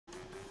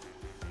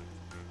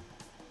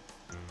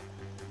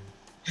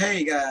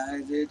Hey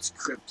guys, it's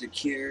Cryptic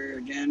here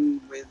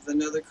again with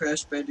another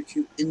Crash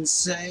Bandicoot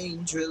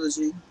Insane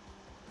Trilogy.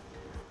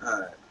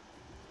 Alright,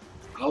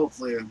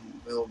 hopefully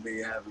we'll be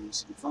having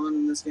some fun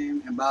in this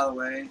game. And by the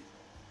way,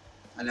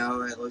 I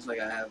know it looks like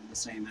I have the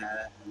same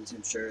hat and the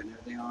same shirt and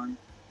everything on,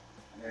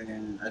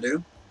 and I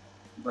do,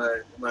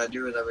 but what I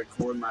do is I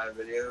record my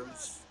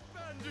videos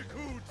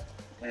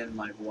in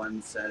like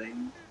one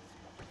setting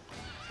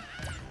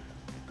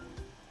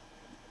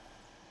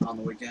on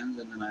the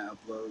weekends, and then I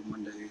upload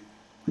Monday,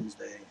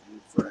 Wednesday,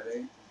 and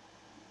Friday.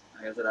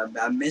 Like I said,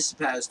 I missed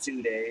the past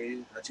 2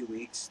 days, 2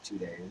 weeks, 2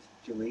 days,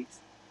 2 weeks.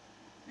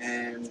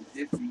 And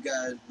if you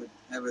guys would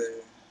ever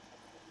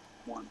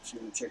want to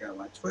check out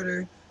my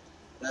Twitter,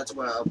 that's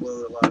where I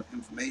upload a lot of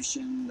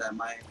information that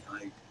might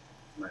like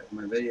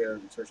my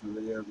videos, especially my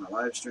videos, my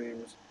live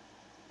streams.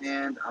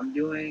 And I'm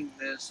doing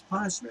this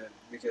punishment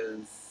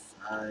because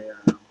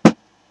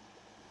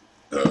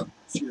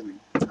excuse me,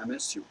 I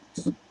missed 2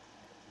 weeks.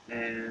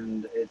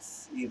 And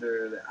it's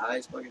either the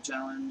ice bucket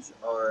challenge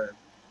or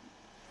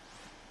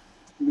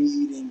me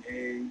eating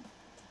a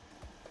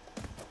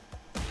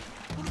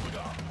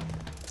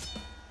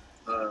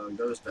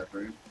ghost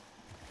pepper.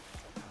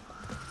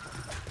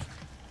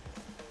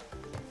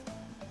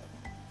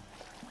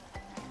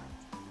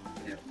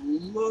 It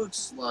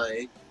looks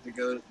like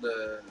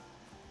the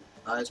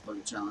ice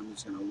bucket challenge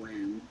is gonna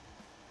win.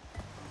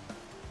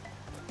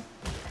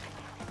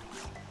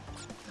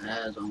 It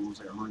has almost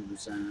like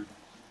 100%.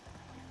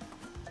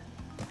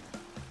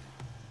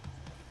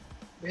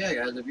 But yeah,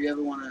 guys, if you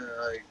ever want to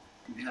like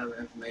have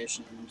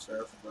information and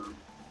stuff about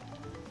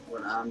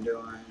what I'm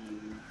doing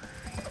and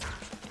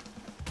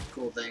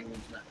cool things,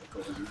 not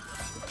cool things,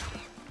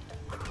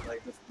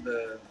 like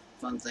the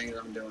fun things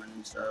I'm doing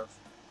and stuff,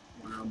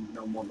 want to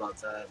know more about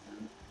that,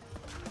 then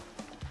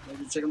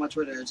maybe check out my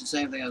Twitter. It's the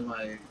same thing as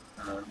my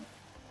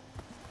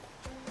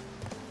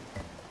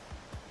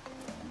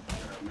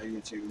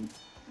YouTube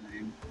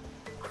name.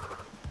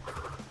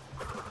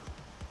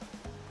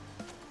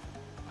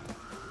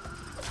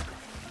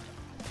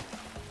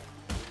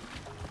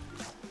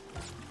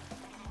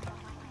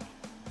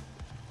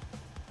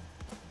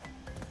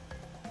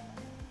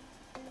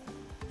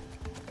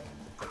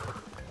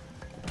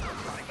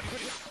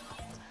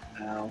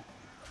 Ow.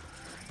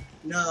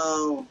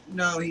 No,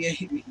 no, he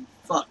ate me.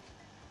 Fuck.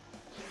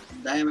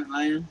 Damn it,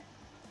 man.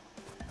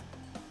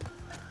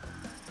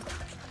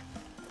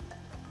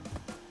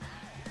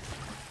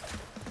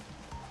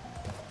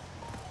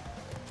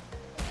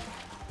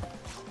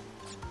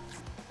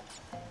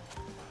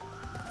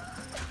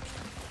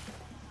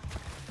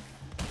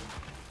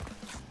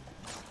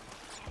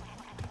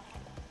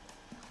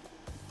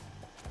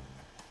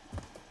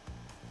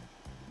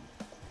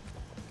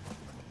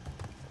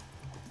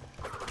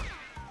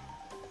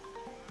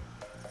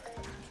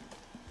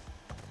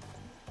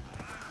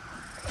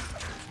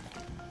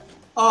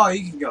 Oh,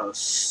 you can go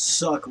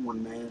suck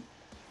one, man.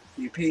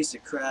 You piece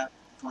of crap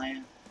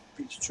plant.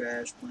 Piece of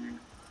trash plant.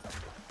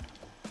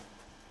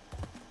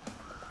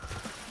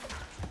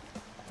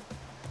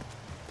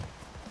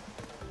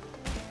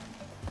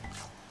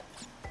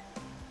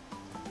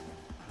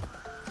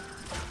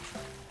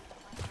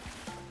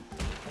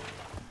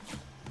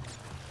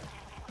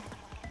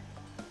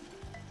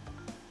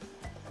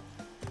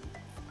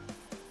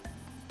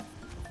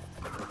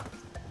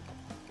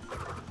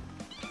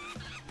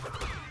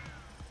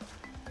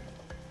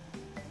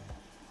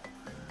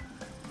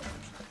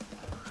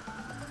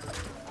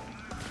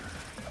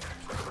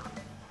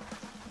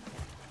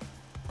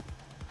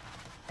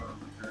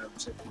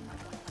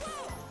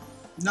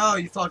 No,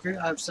 you fucker.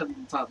 I have 7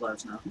 5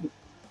 lives now.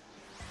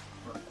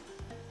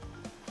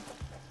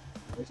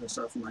 At least I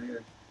start from my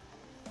hair.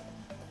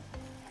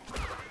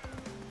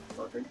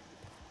 Fucker.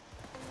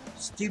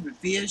 Stupid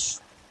fish.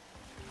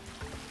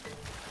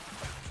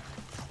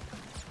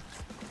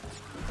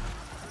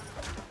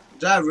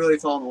 Did I really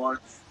fall in the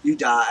water? You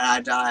die, and I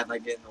die if I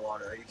get in the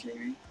water. Are you kidding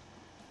me?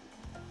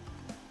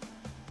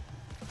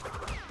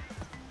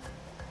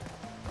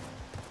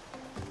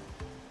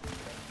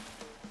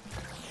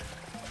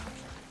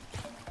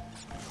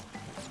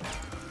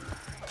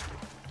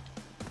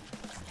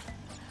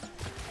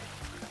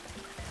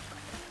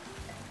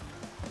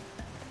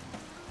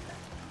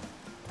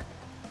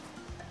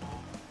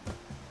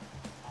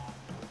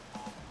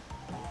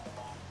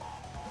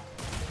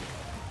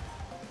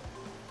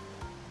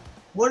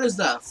 What is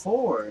that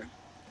for?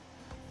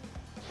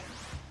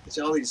 It's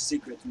all these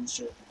secrets and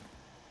shit.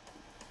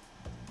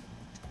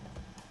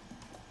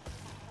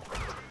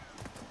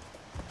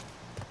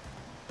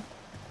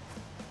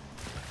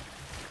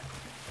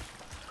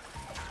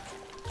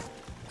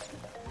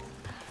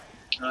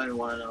 I don't even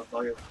want to know.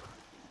 Fuck it.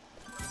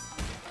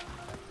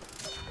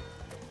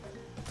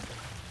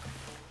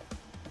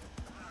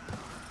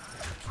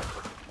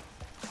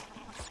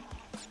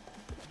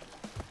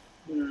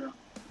 No.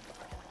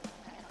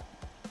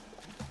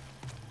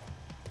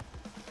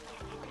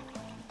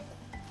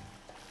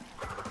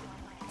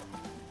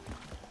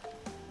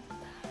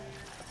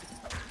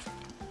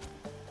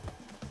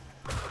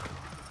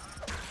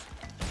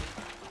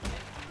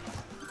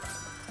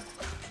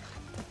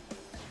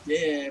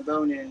 Yeah,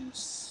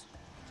 bonus.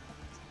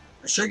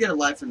 I should get a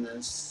life in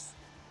this.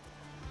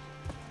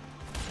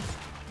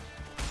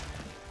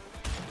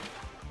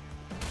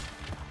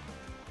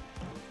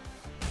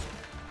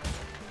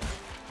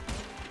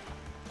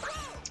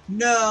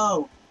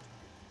 No!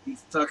 You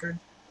fucker.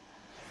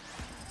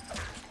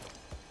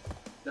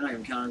 They're not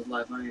even counting his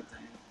life or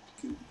anything.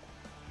 Cool.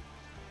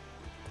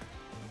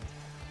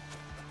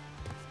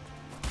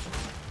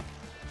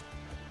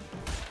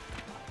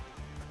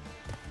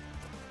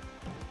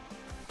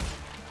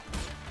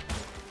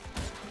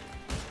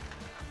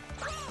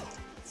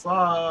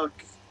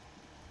 Fuck.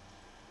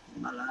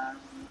 My life.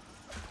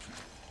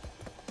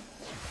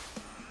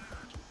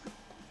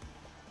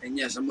 And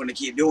yes, I'm gonna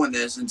keep doing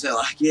this until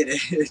I get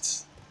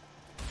it.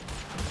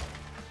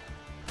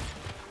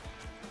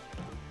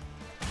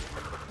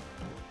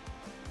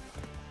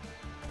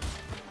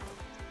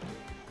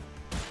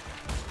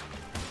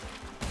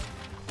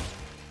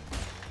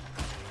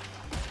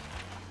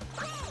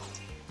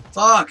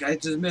 Fuck, I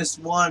just missed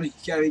one. You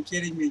gotta be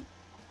kidding me.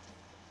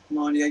 Come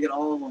on, you gotta get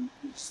all of them.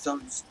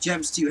 Some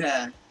gems too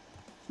high.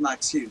 It's my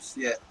excuse,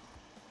 yeah.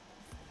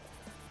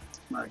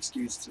 My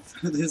excuse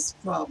for this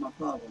problem, my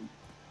problem.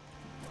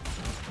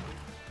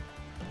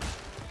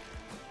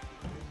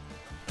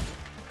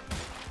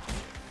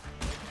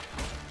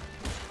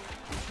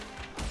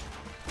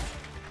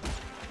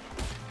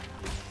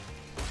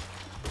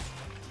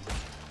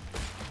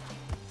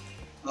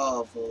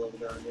 Oh, full of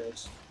God,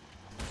 guys.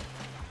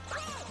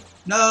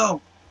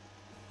 No!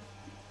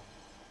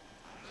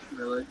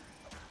 Really?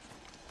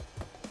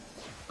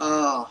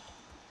 Oh.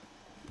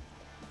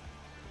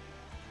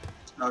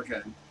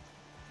 Okay.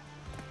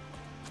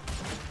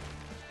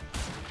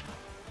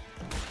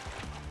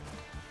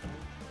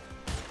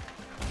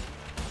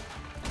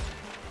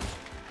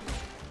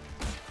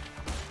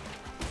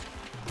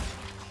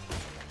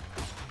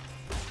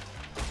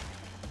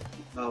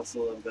 Oh,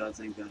 full of God,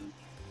 thank God.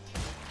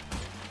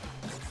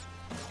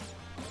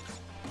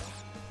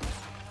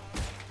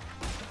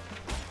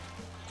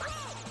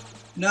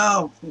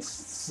 No!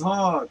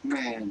 Fuck,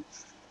 man.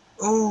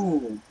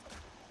 Ooh.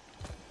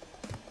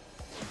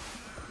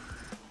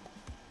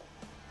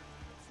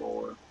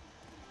 4.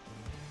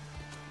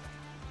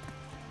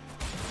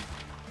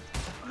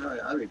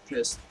 I'd be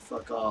pissed.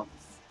 Fuck off.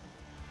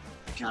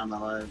 Count my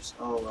lives.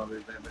 Oh, I'll be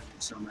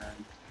so mad.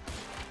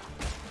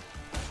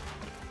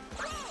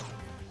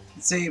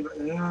 See, but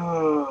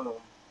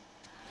oh.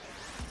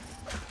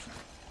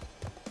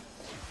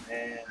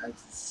 Man, I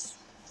just.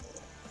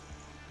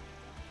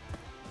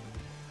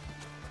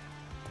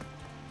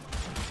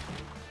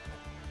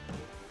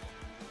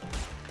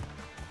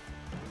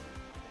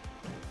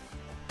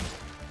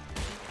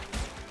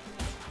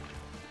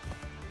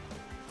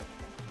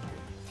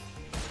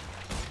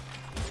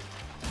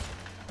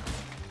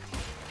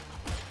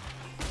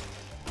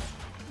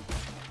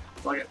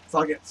 Fuck it,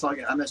 fuck it, fuck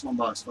it. I missed one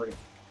box, fuck it.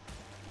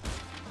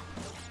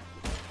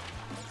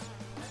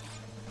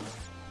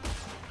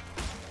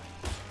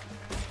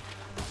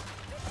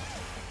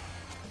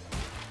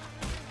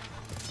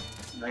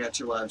 I got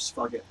 2 lives,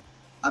 fuck it.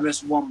 I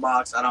missed one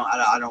box. I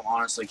don't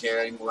honestly care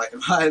anymore. Like,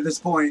 at this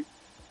point,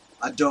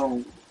 I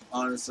don't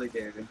honestly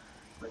care.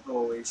 Like,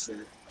 holy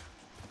shit.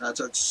 That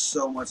took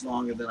so much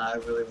longer than I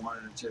really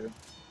wanted it to.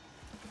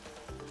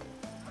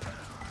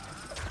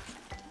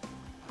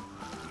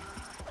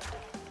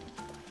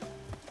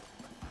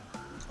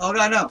 Oh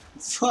god, no.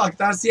 Fuck,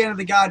 that's the end of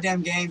the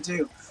goddamn game,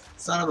 too.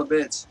 Son of a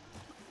bitch.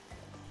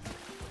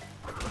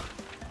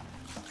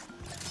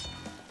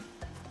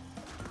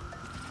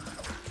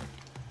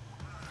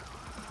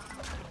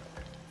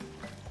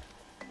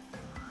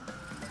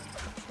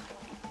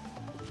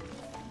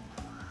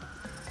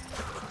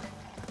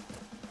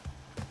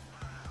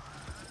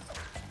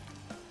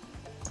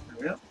 There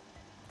we go.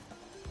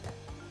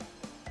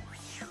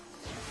 How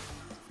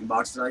many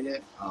boxes did I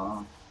get?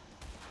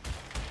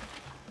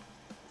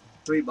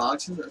 3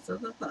 boxes? That's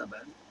not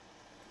bad.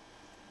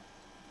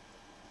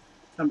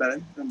 I'm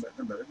better. I'm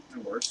better.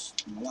 I'm worse.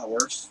 I'm a lot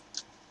worse.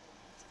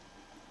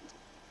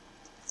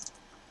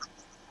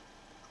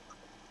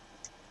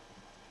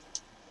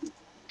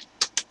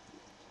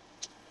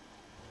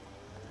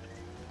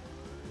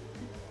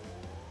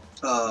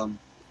 I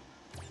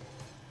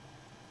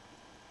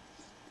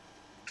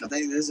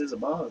think this is a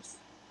boss.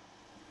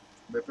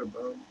 Ripper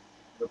bow.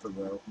 Ripper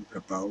bow. Ripper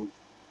bow.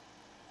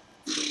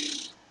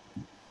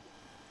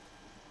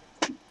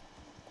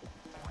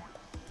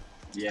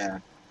 Yeah,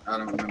 I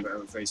don't remember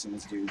ever facing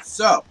this dude.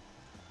 So,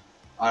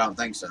 I don't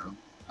think so.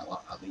 I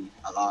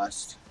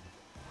lost.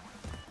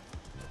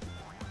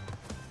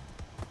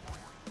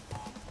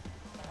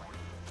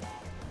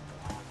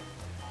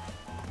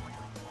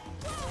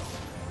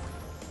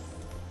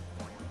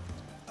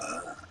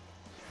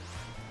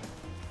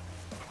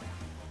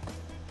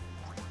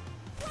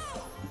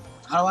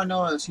 How do I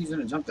know if he's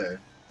gonna jump there?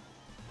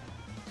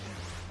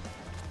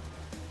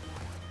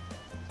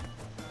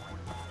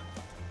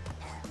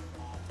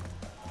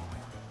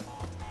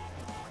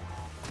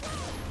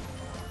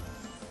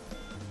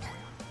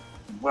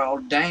 Well,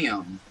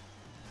 damn.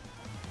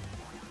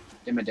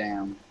 Damn it,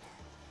 damn.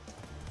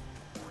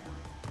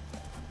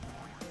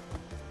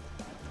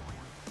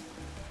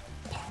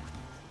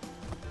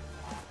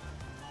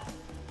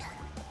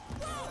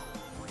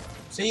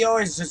 See, he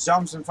always just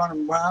jumps in front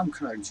of where I'm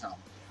gonna jump.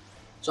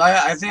 So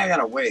I think I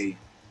gotta wait.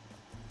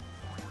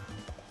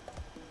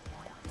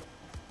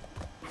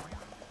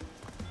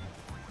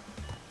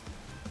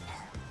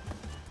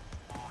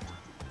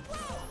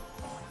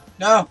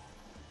 No!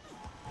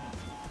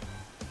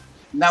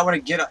 And that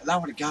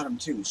would've got him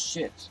too.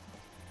 Shit.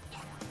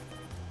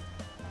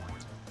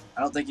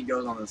 I don't think he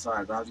goes on the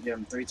side. I'll have to get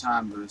him 3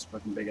 times with this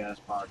fucking big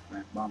ass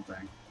bomb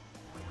thing.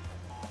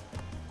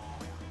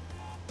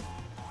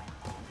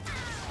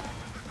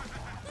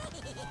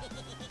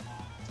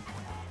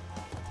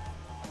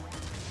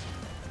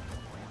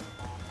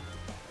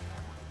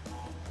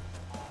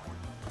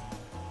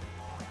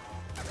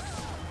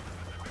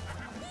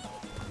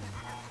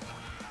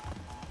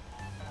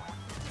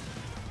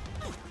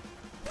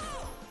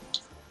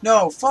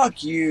 No,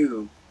 fuck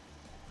you.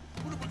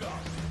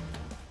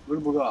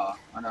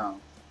 I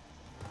know.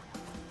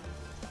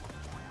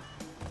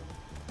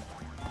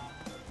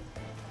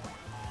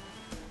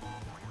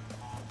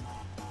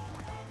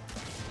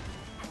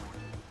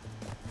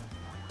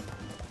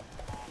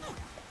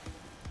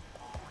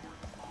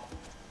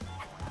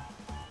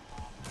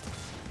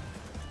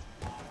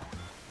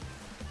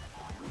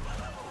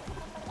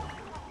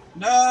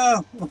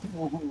 No!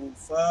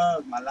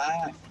 Fuck my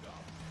life.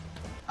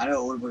 I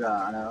know,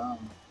 I know.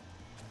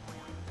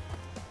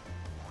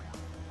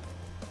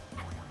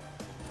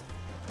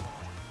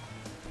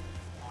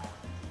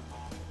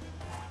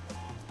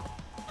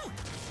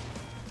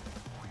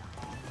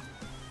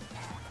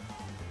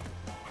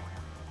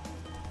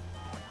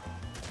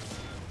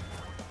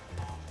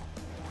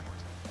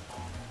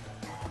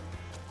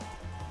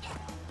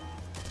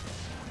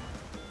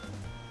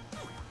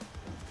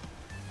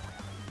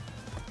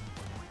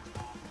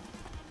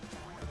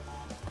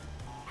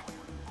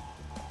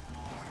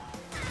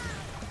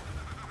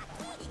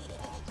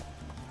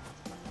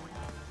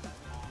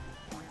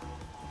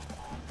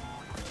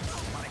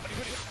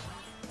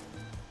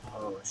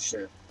 Oh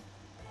shit.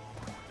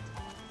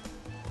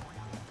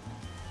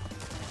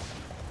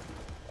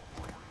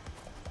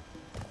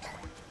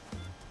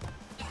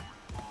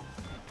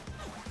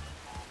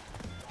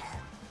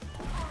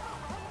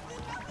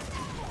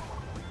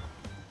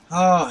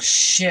 Oh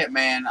shit,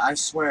 man, I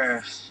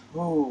swear.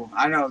 Ooh,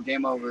 I know,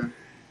 game over.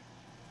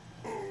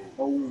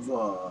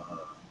 Over.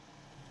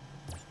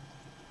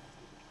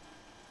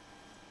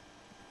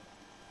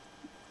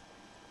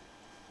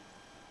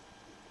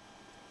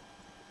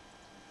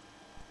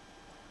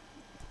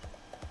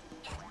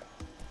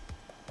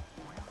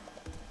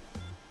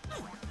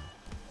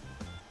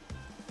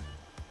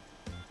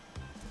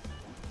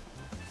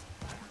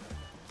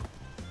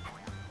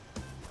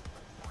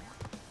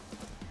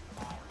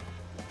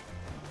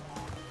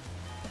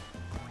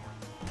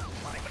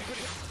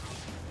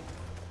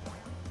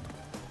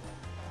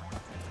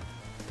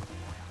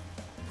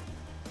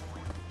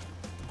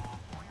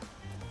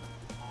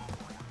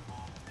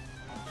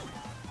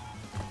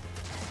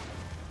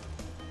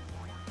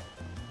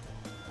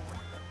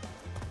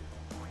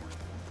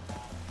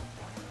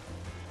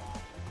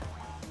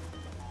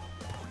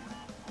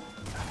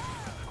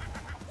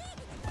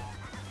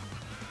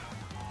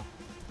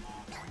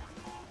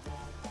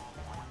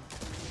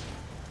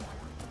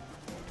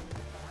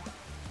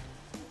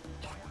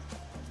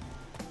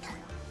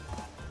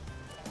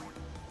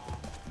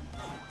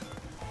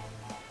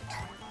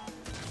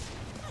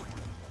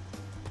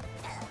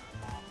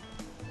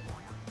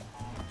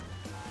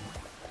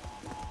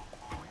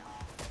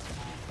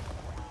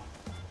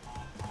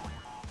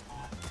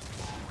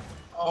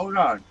 Oh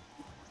god.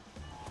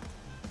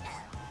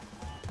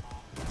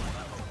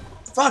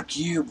 Fuck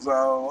you,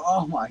 bro.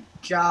 Oh my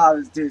god,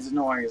 this dude's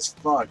annoying as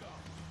fuck.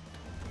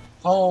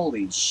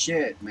 Holy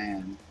shit,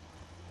 man.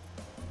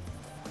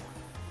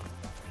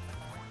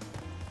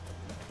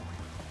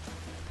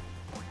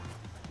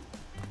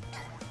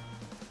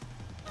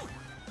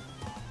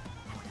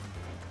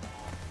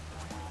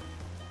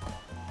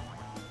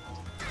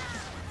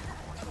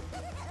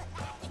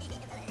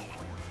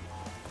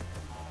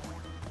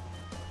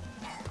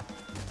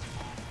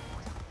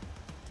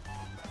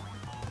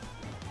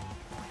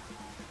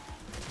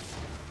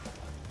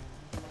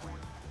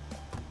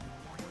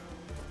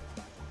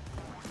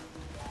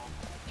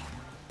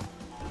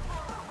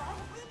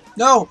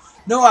 No!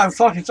 No, I'm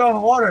fucking throwing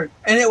the water!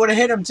 And it would've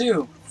hit him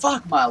too!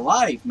 Fuck my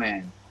life,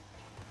 man.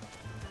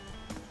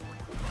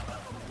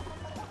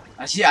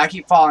 I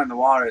keep falling in the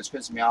water, it's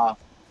pissing me off.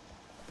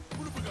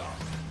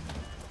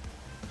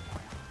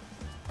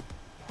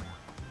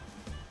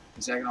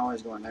 See, I can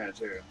always go in there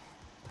too.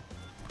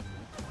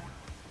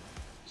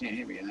 Can't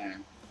hit me in there.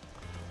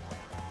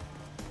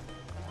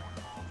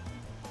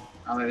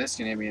 I don't think this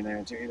can hit me in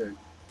there too either.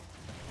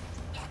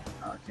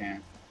 Oh, it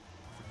can.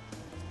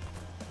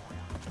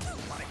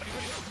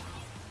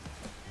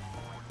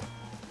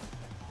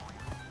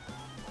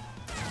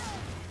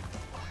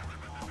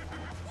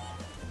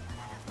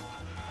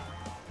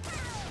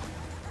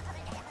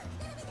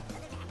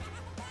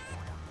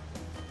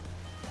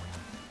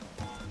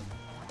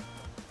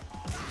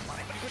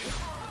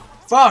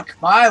 Fuck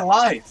my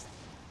life!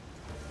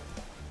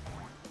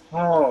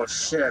 Oh. Oh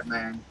shit,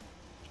 man.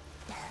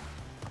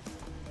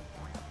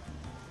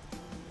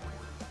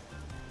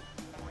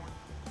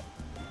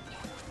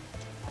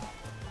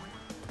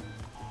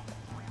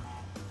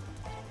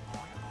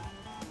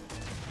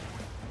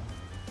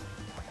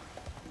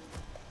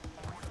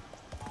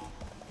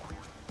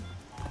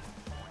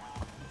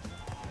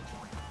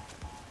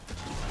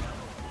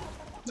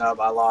 Nope,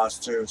 I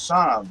lost too.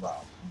 Son of a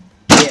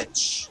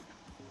bitch.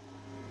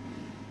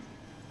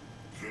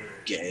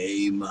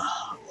 Game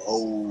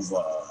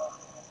over.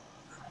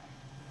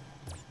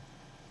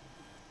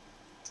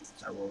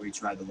 So we'll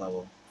retry the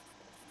level.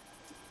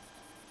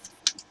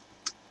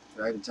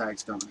 Direct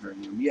attacks don't hurt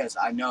him. Yes,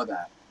 I know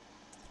that.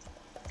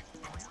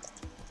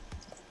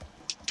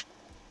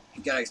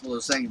 He got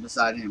explosive things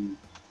beside him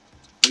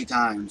 3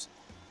 times.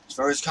 His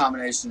first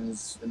combination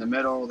is in the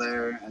middle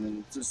there, and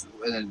then it's just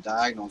in a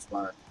diagonal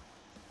spot.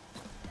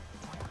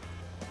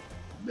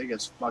 The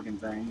biggest fucking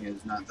thing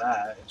is not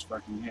that, it's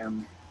fucking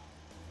him.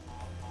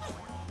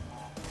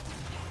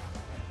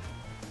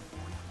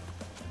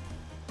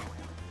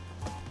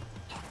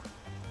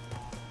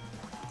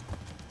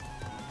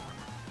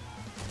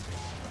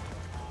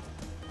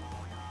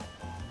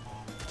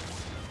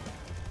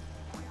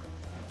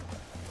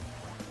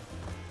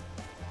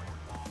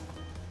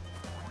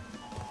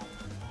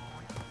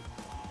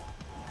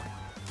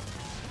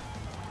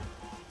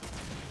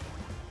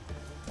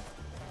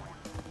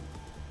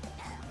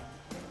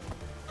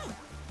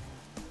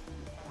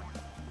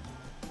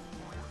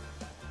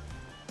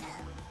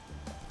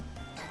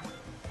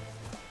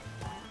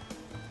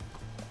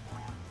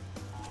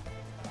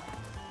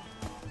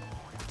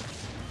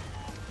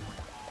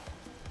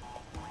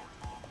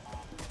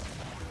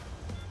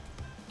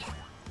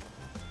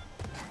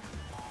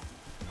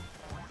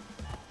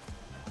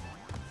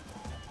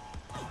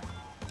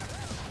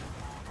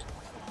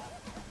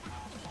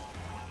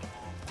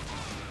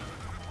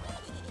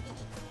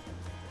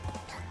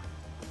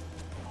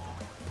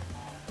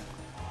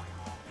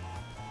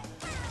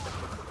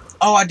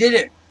 Oh, I did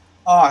it!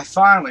 Oh, I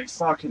finally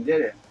fucking did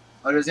it.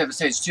 Oh, does he have a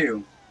stage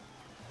 2?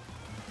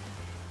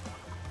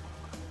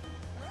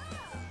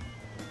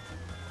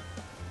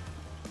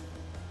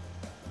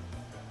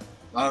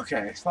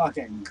 Okay,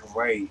 fucking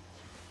great.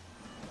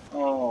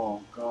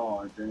 Oh,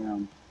 god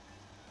damn.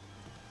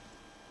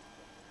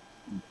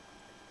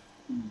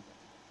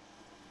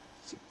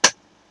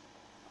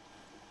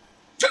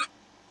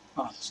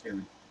 Oh, excuse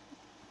me.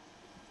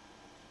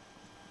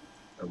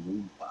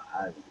 Aruba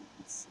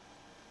Islands.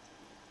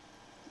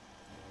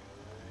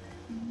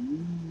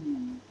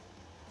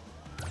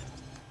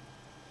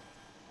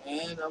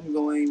 And I'm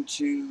going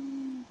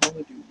to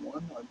probably do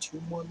 1 or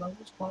 2 more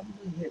levels.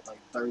 Probably hit like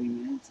 30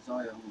 minutes. It's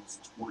already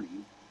almost 20.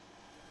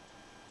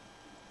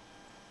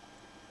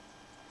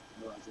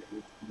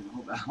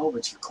 I hope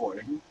it's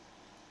recording.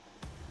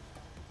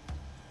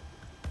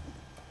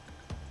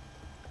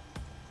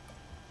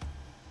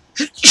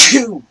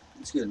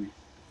 Excuse me.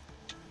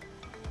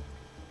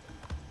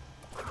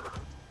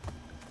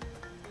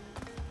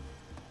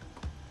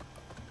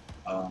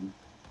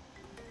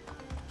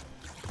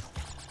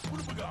 What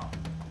have we got?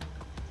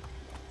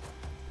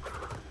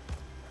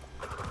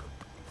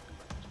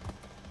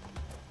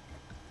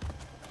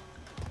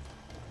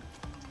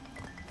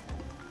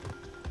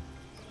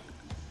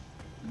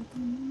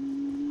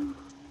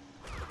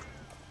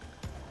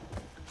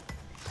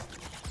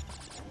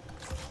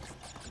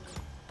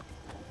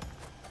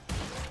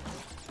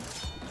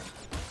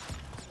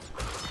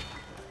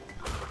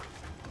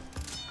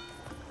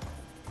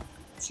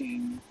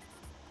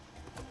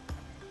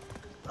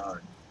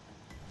 God.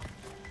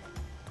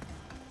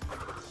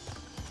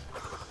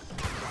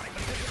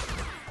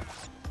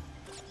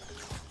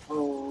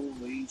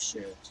 Holy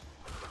shit.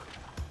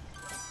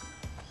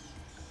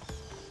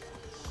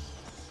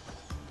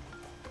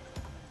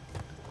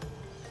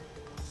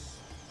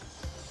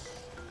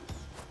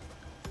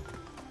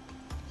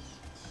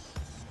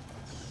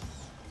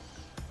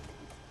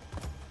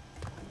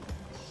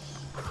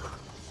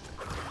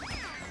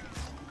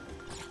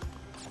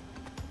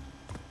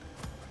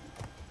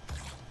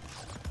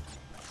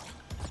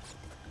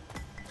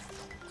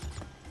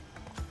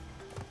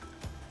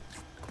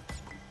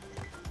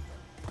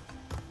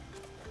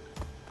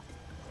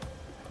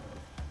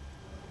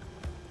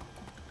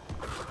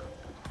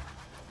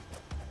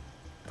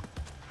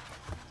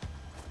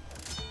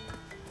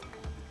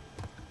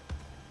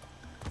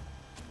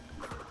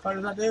 What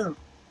did that do?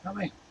 Tell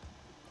me.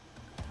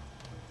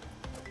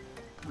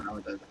 I don't know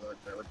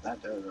what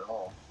that does at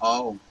all.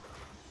 Oh.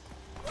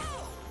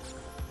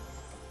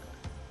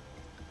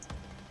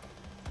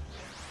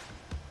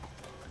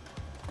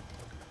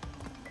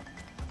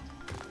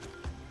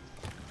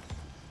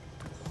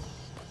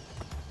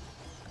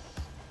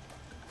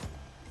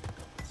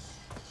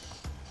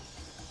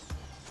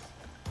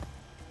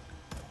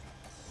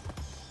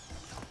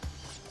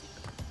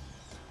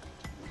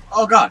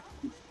 Oh god.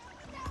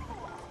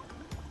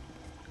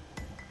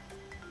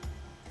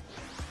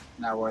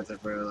 Not worth it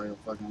for like a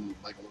fucking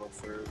like a little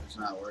fruit. It's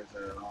not worth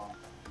it at all.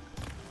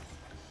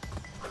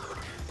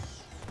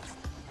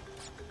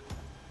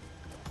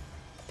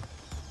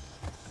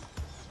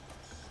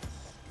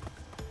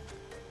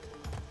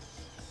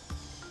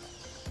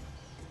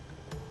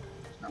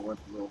 what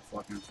little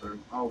fucking fruit?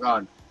 Oh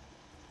god.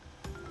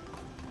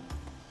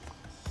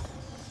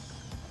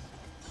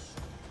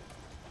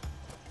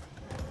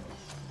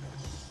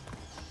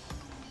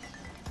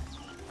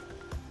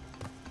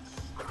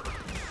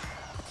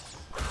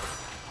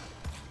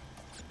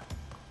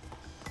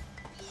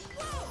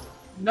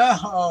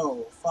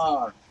 No!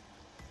 Fuck.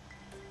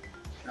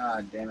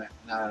 God damn it.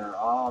 No,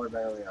 all the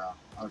way off.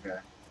 Okay.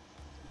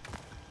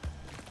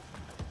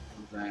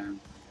 Then,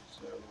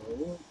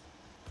 so...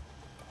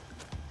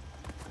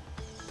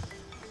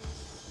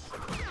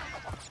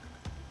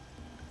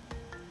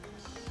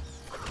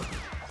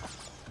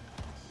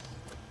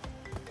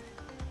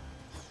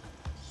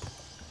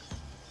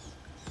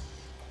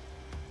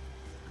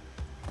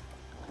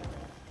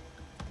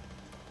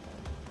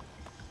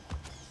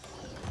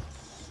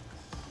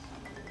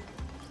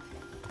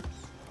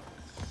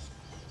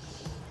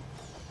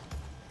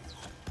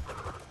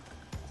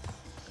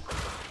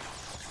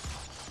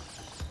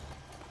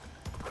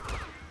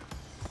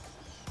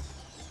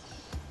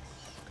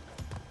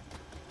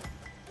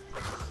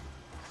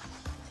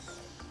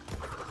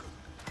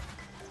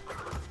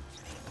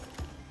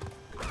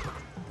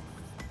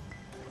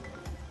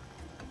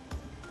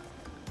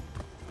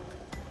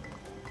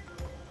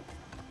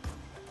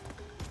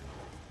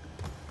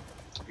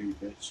 You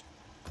bitch.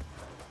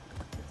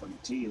 You're fucking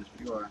tease,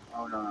 but you are.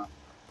 Oh no, no.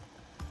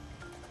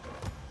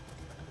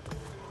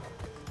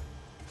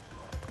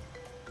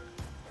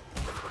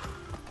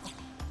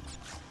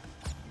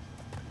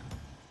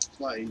 It's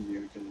a lot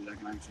easier because I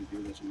can actually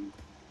do this one.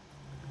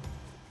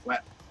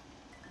 What?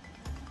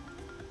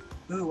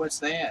 Ooh, what's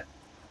that?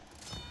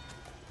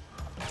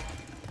 I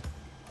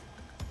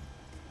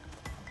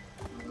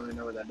don't really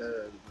know what that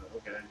does, but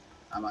okay.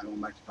 I'm not going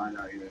back to find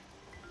out either.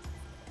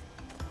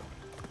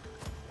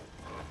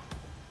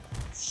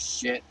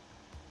 Shit.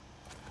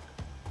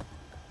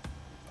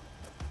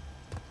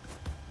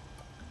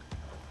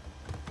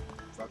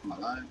 Fuck my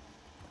life.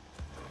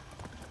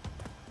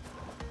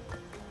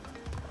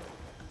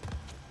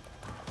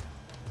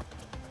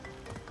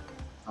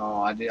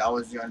 Oh, I did. I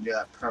was gonna do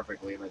that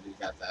perfectly if I just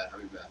got that. I'll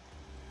be back.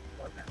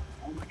 Okay.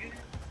 Oh my god.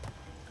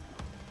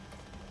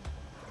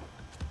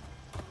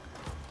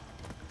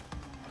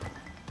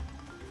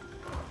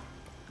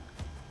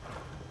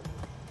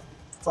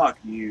 Fuck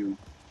you.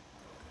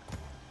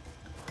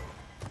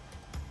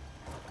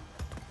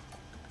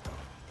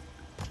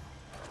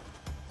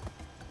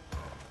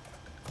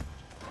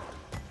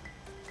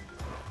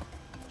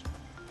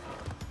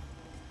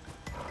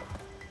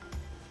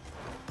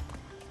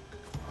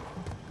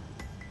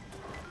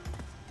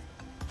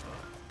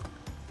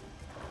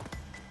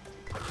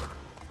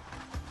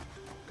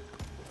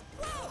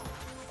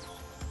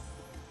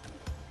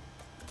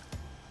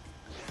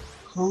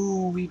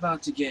 Who we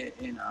about to get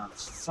in a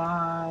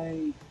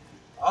fight?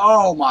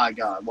 Oh my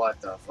god, what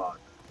the fuck?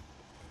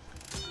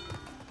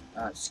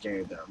 That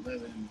scared the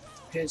living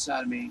piss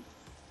out of me.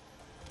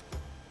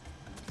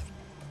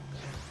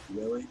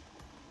 Really?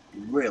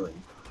 Really?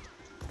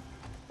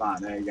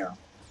 Fine, there you go.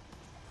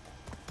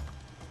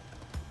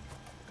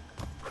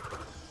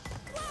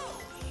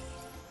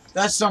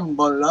 That's some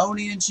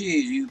bologna and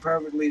cheese. You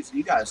perfectly.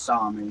 You guys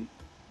saw me.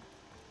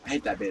 I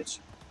hate that bitch.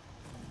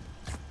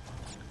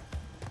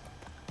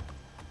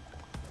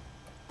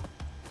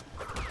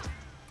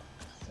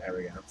 There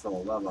we go. For the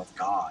love of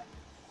God.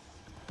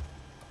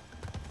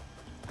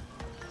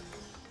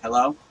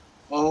 Hello?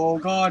 Oh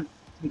God.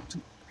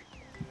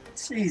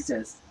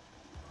 Jesus.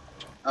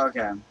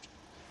 Okay.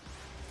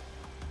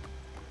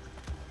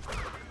 I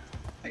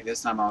think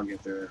this time I'll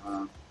get through it.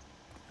 Hold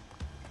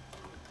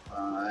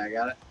on. I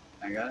got it.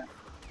 I got it.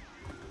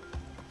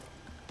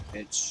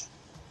 Bitch.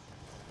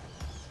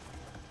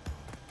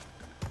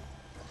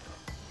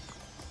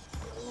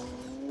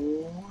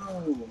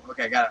 Oh,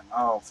 okay, got it.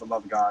 Oh, for the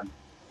love of God.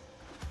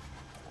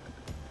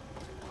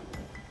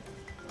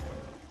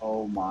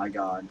 Oh my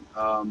God.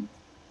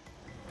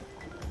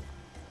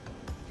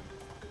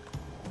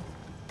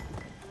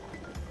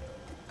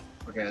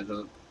 Okay,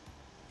 so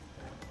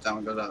that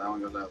one goes up, that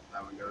one goes up,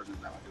 that one goes, and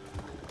that one goes.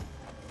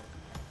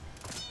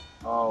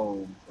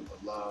 Oh, for the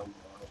love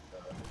of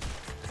God.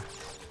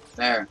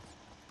 There.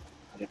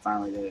 I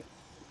finally did it.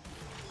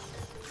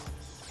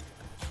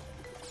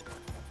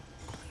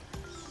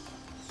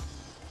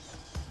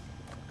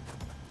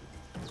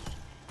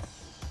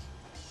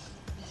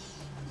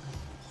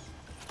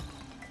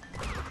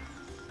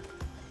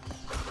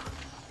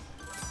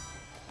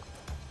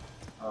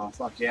 Oh,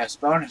 fuck yes,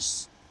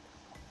 bonus.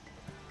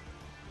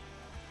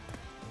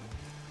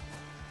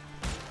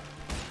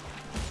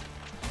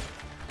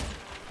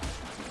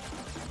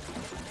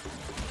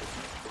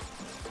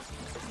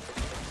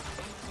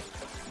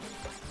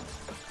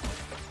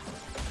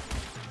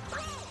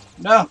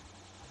 No!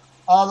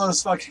 All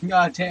those fucking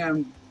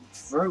goddamn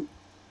fruit.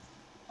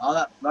 All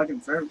that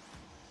fucking fruit.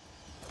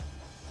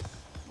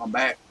 I'm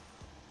back.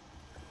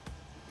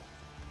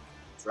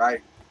 That's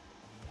right.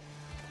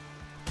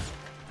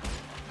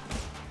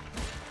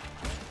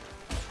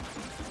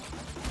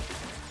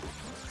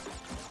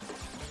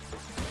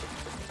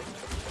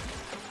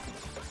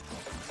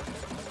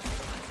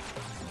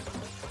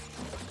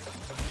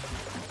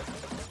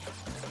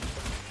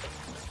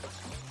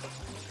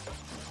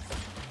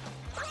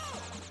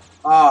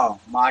 Oh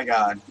my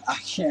god. I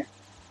can't.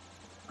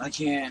 I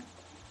can't.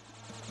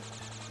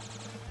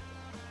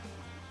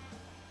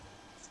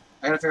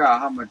 I gotta figure out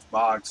how much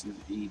boxes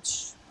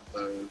each of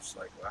those,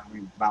 like how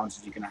many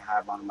bounces you can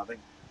have on them. I think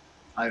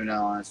I don't even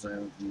know honestly.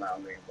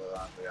 Honestly,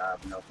 I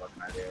have no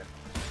fucking idea.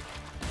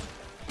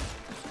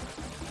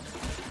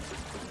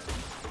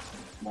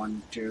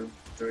 1, 2,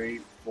 3,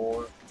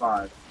 4,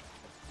 5.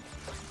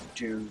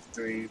 2,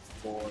 3,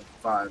 4,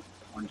 5.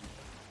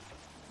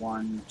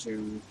 1,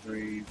 2,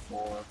 3,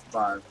 4,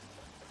 5.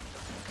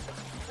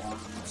 1,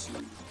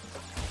 2.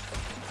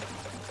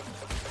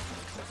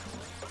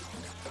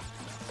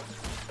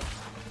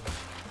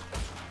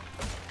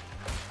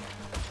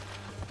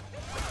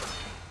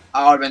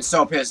 I would have been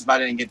so pissed if I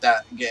didn't get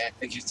that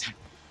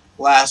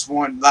last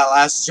one, that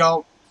last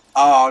jump.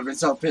 Oh, I would have been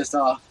so pissed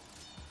off.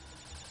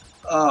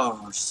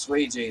 Oh,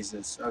 sweet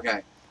Jesus.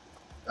 Okay.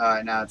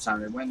 Alright, now it's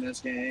time to win this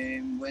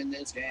game. Win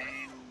this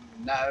game.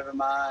 Never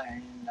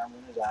mind. I'm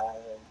gonna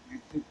die.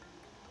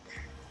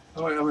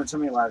 How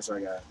many lives do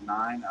I got?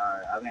 9?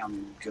 Alright, I think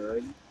I'm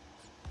good.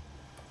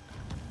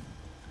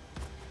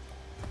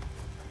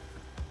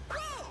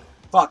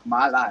 Fuck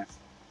my life.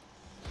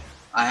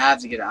 I have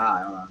to get it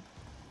high. Hold on.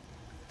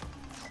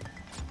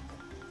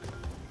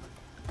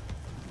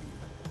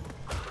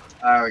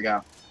 There we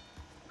go.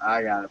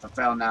 I got it. If I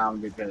fail now, I'm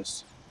gonna be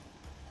pissed.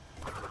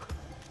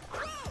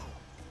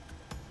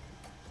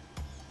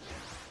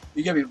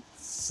 You gotta be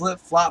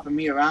flip-flopping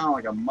me around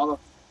like a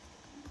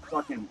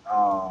motherfucking...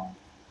 Oh.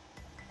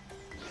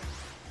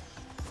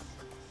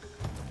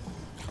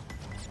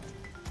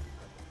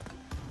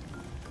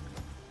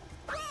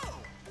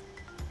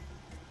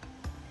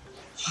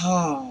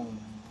 Oh.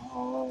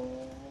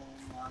 Oh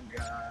my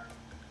god.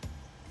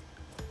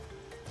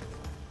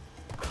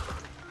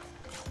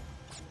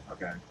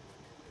 Okay.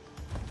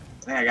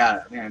 I think I got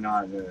it. I think I know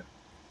how to do it.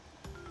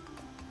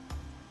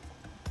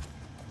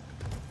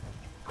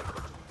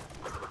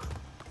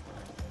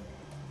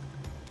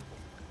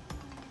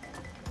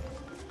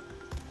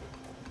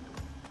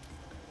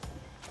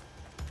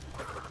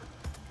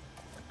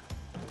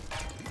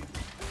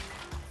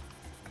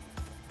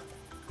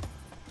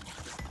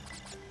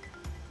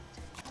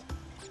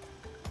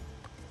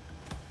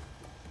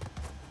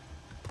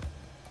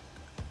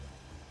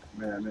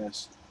 Man, I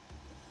missed.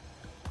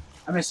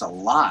 I missed a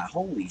lot.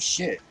 Holy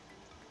shit.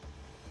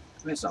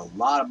 I missed a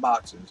lot of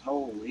boxes.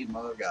 Holy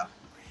mother god.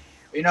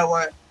 You know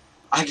what?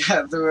 I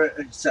got through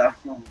it, so...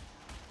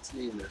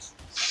 Jesus.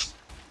 Is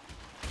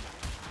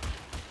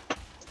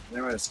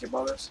there a way to skip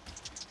all this?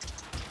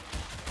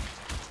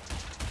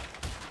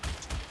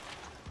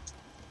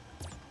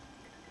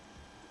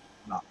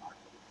 Not mine.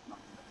 Not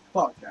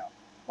mine. Fuck out.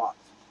 Box.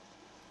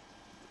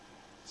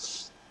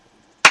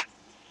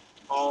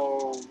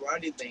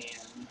 Alrighty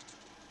then.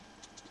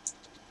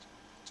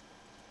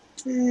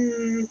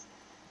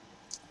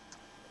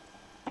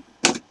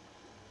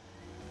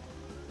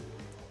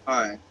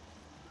 Alright.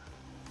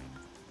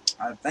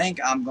 I think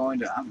I'm going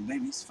to.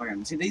 Maybe these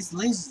fucking. See, these.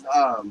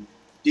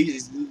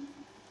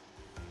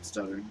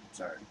 Stuttering.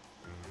 Sorry.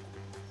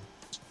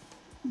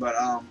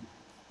 But,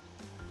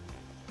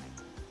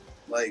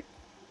 like,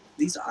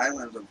 these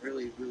islands are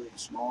really, really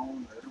small.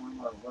 They don't have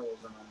a lot of levels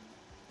in them.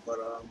 But,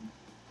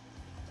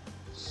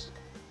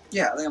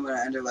 yeah, I think I'm gonna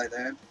end it right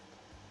there.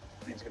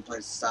 I think it's a good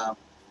place to stop.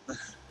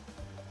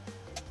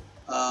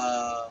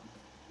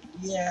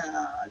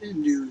 Yeah, I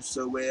didn't do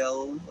so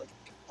well, like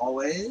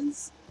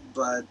always.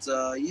 But,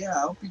 yeah,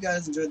 I hope you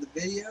guys enjoyed the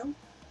video.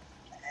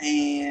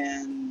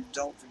 And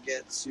don't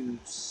forget to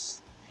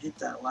hit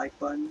that like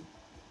button.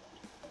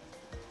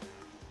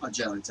 Or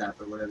gently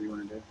tap it, whatever you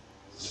want to do.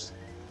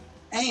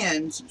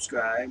 And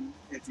subscribe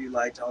if you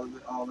liked all the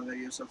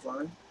videos so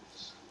far.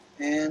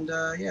 And,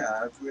 yeah,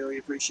 I really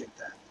appreciate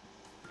that.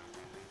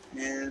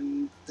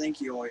 And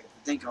thank you all.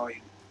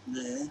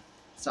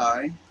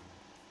 Sorry.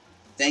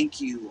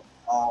 Thank you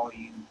all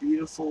you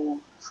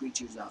beautiful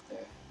creatures out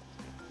there.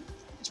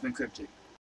 It's been Cryptic.